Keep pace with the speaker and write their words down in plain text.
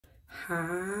Hi,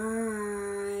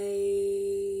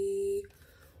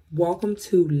 welcome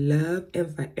to Love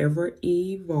and Forever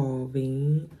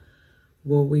Evolving,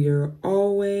 where we are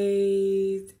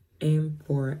always and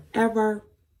forever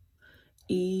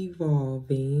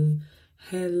evolving.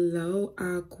 Hello,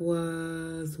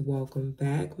 Aquas. Welcome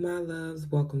back, my loves.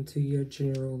 Welcome to your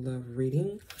general love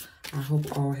reading. I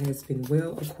hope all has been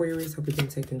well, Aquarius. Hope you've been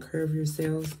taking care of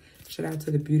yourselves. Shout out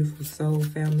to the beautiful soul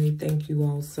family. Thank you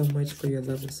all so much for your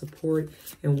love and support.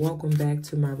 And welcome back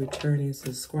to my returning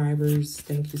subscribers.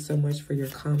 Thank you so much for your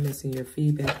comments and your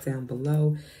feedback down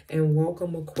below. And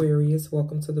welcome, Aquarius.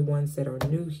 Welcome to the ones that are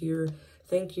new here.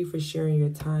 Thank you for sharing your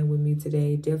time with me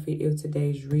today. Definitely, if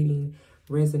today's reading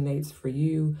resonates for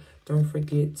you, don't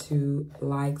forget to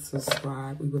like,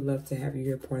 subscribe. We would love to have you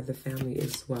here, part of the family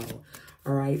as well.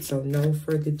 All right, so no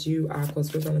further ado,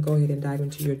 Aquas, we're going to go ahead and dive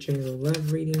into your general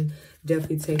love reading.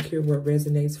 Definitely take care what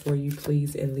resonates for you,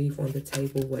 please, and leave on the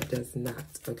table what does not,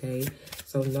 okay?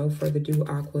 So no further ado,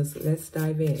 Aquas, let's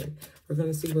dive in. We're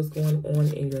going to see what's going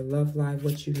on in your love life,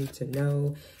 what you need to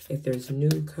know. If there's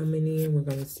new coming in, we're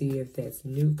going to see if that's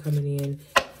new coming in.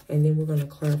 And then we're going to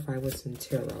clarify with some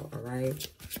tarot, all right?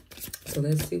 So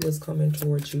let's see what's coming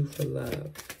towards you for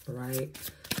love, all right?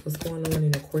 What's going on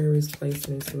in Aquarius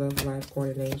placements, love, life,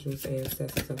 guardian angels,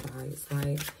 ancestors of the highest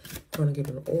light. I'm going to get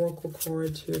an oracle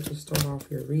card here to start off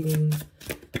your reading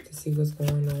to see what's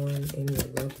going on in your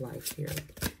love life here.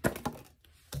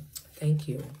 Thank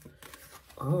you.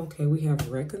 Oh, okay, we have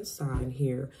reconciling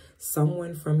here.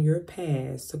 Someone from your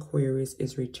past, Aquarius,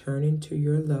 is returning to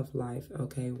your love life.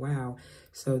 Okay, wow.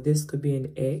 So this could be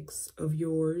an ex of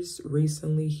yours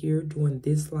recently here during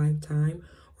this lifetime.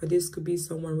 Or this could be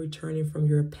someone returning from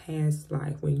your past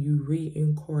life when you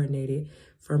reincarnated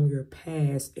from your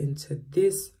past into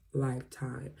this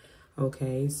lifetime.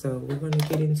 Okay, so we're going to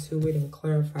get into it and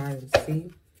clarify and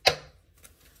see.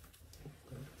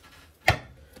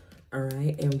 All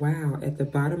right, and wow, at the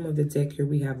bottom of the deck here,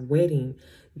 we have wedding.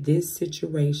 This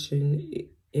situation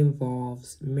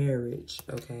involves marriage,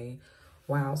 okay?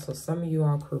 Wow, so some of you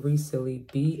all could recently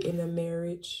be in a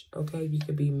marriage, okay? You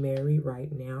could be married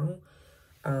right now.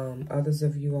 Others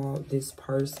of you all, this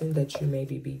person that you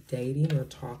maybe be dating or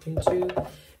talking to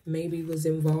maybe was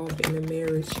involved in a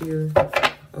marriage here,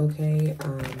 okay?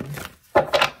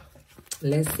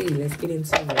 Let's see, let's get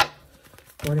into it.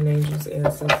 Guardian angels,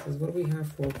 ancestors, what do we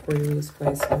have for Aquarius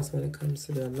placements when it comes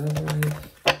to their love life?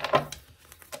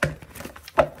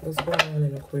 What's going on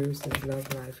in Aquarius'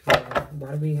 love life here?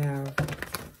 Why do we have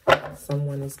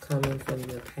someone is coming from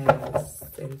your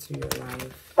past into your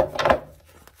life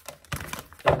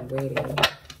and waiting?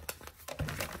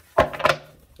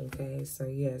 Okay, so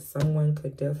yes, someone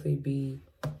could definitely be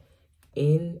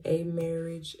in a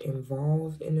marriage,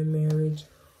 involved in a marriage,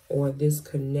 or this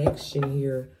connection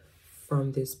here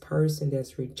from this person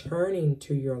that's returning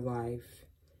to your life.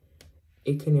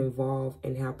 It can involve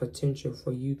and have potential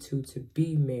for you two to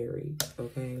be married,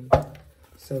 okay?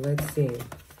 So let's see.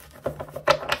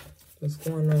 What's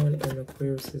going on in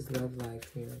Aquarius' love life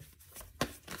here?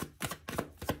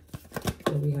 What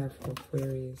do we have for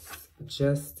Aquarius?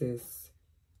 Justice.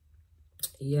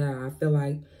 Yeah, I feel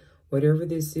like whatever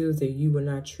this is that you were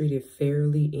not treated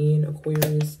fairly in,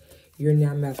 Aquarius, you're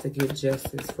now about to get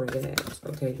justice for that.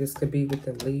 Okay, this could be with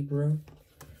the Libra.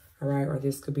 All right, or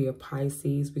this could be a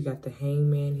Pisces. We got the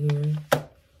Hangman here.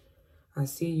 I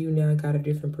see you now got a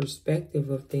different perspective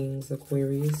of things,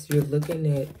 Aquarius. You're looking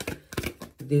at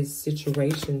this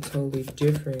situation totally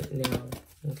different now,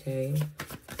 okay?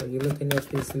 So you're looking at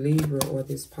this Libra or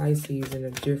this Pisces in a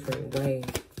different way.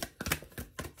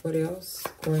 What else?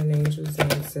 Guardian angels,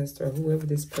 ancestor, whoever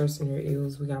this person here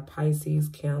is. We got Pisces,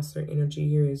 Cancer energy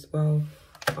here as well.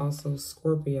 Also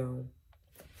Scorpio.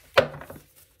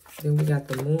 Then we got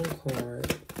the Moon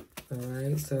card. All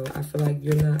right. So I feel like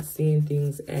you're not seeing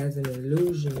things as an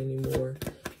illusion anymore.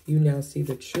 You now see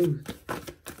the truth.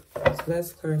 So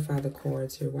let's clarify the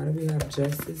cards here. Why do we have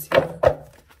Justice here?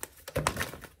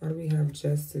 Why do we have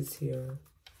Justice here?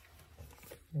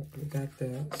 We got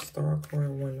the Star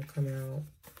card wanting to come out.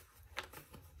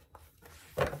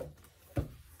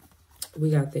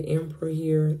 We got the Emperor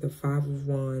here, the Five of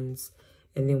Wands,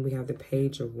 and then we have the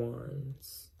Page of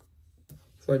Wands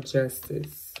for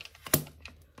justice.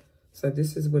 So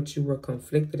this is what you were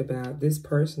conflicted about. This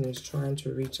person is trying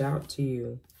to reach out to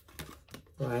you,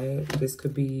 right? This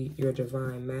could be your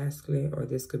divine masculine, or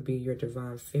this could be your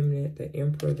divine feminine, the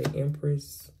Emperor, the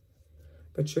Empress.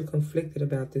 But you're conflicted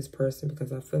about this person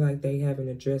because I feel like they haven't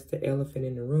addressed the elephant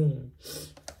in the room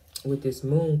with this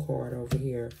Moon card over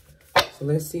here. So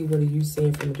let's see, what are you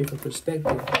seeing from a different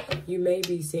perspective? You may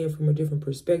be seeing from a different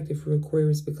perspective for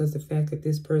Aquarius because the fact that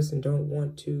this person don't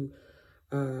want to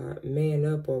man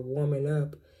up or woman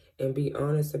up and be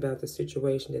honest about the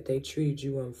situation that they treated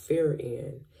you unfair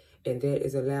in. And that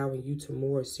is allowing you to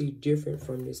more see different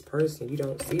from this person. You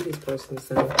don't see this person the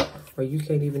same, or you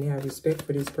can't even have respect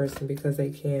for this person because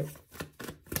they can't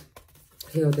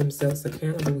hold themselves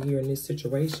accountable here in this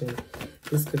situation.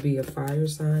 This could be a fire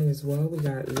sign as well. We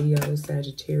got Leo,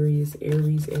 Sagittarius,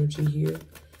 Aries energy here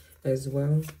as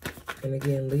well. And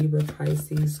again, Libra,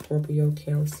 Pisces, Scorpio,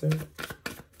 Cancer.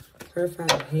 Clarify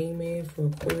the Hangman for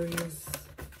Aquarius.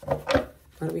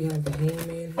 Why do we have the Hangman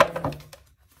here?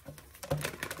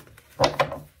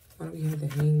 Why do we have the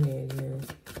Hangman here?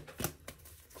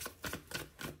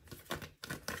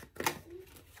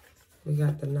 We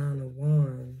got the Nine of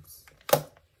Wands.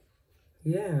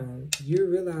 Yeah, you're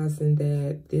realizing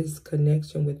that this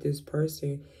connection with this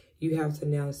person, you have to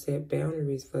now set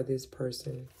boundaries for this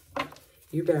person.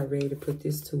 You're about ready to put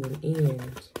this to an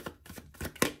end.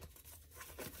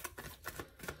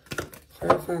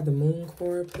 Clarify the Moon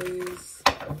card, please.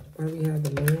 Why do we have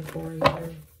the Moon card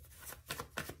here?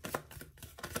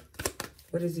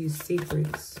 What is these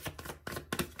secrets?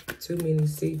 Too many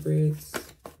secrets.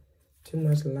 Too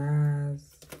much lies.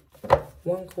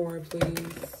 One card,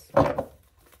 please.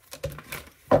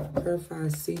 Clarify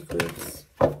secrets.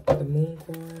 The Moon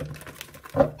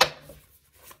card.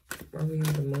 Why we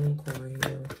have the Moon card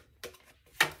here?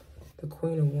 The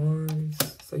Queen of Wands.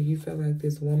 So you felt like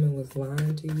this woman was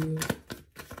lying to you.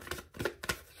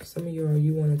 Some of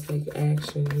you want to take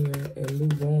action here and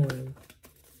move on.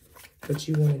 But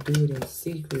you want to do it in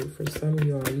secret. For some of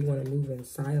you want to move in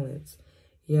silence.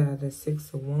 Yeah, the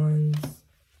Six of Wands.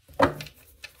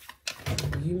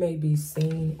 You may be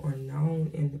seen or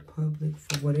known in the public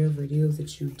for whatever it is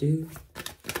that you do.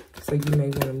 So you may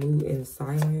want to move in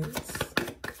silence.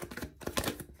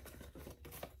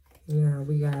 Now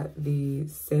we got the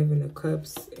Seven of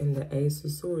Cups and the Ace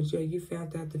of Swords. Yeah, you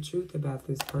found out the truth about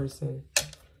this person.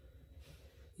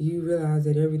 You realized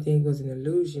that everything was an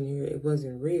illusion here. It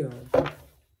wasn't real.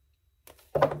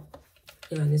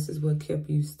 Yeah, and this is what kept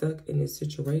you stuck in this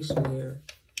situation here.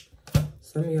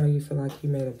 Some of y'all, you feel like you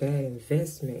made a bad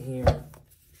investment here.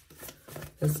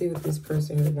 Let's see what this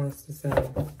person here wants to say.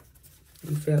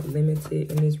 You felt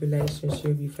limited in this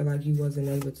relationship. You feel like you wasn't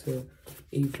able to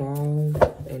evolve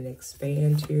and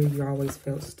expand here. You always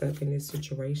felt stuck in this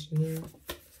situation here.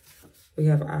 We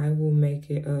have, I will make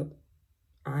it up.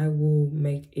 I will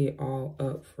make it all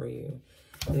up for you.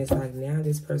 And it's like now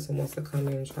this person wants to come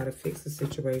in and try to fix the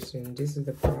situation. This is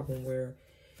the problem where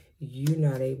you're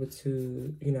not able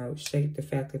to, you know, shake the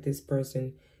fact that this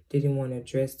person didn't want to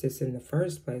address this in the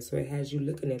first place. So it has you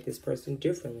looking at this person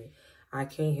differently. I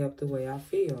can't help the way I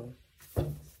feel.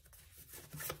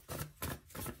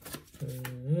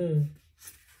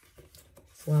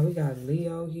 So we got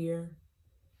Leo here.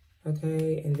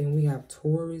 Okay, and then we have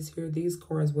Taurus here. These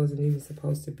cards wasn't even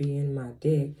supposed to be in my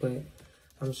deck, but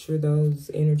I'm sure those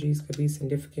energies could be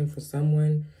significant for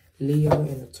someone. Leo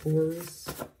and a Taurus.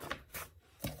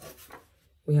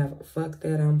 We have, fuck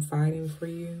that, I'm fighting for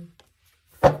you.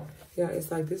 Yeah, it's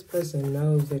like this person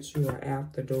knows that you are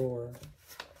out the door.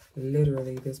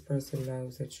 Literally, this person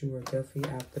knows that you are definitely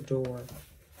out the door.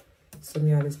 Some of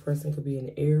y'all, this person could be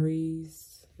an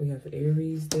Aries. We have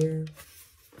Aries there.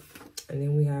 And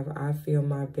then we have, I feel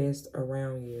my best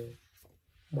around you.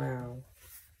 Wow.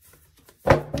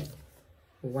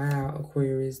 Wow,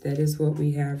 Aquarius. That is what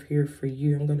we have here for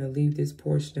you. I'm going to leave this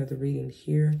portion of the reading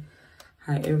here.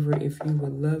 However, if you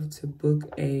would love to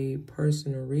book a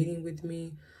personal reading with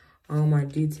me, all my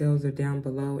details are down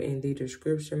below in the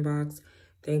description box.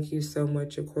 Thank you so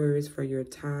much, Aquarius, for your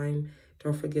time.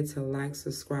 Don't forget to like,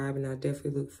 subscribe, and I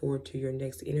definitely look forward to your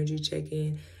next energy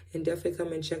check-in. And definitely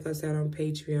come and check us out on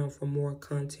Patreon for more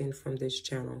content from this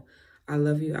channel. I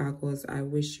love you, Aquas. I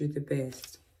wish you the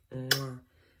best. Mwah.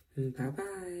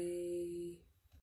 Bye-bye.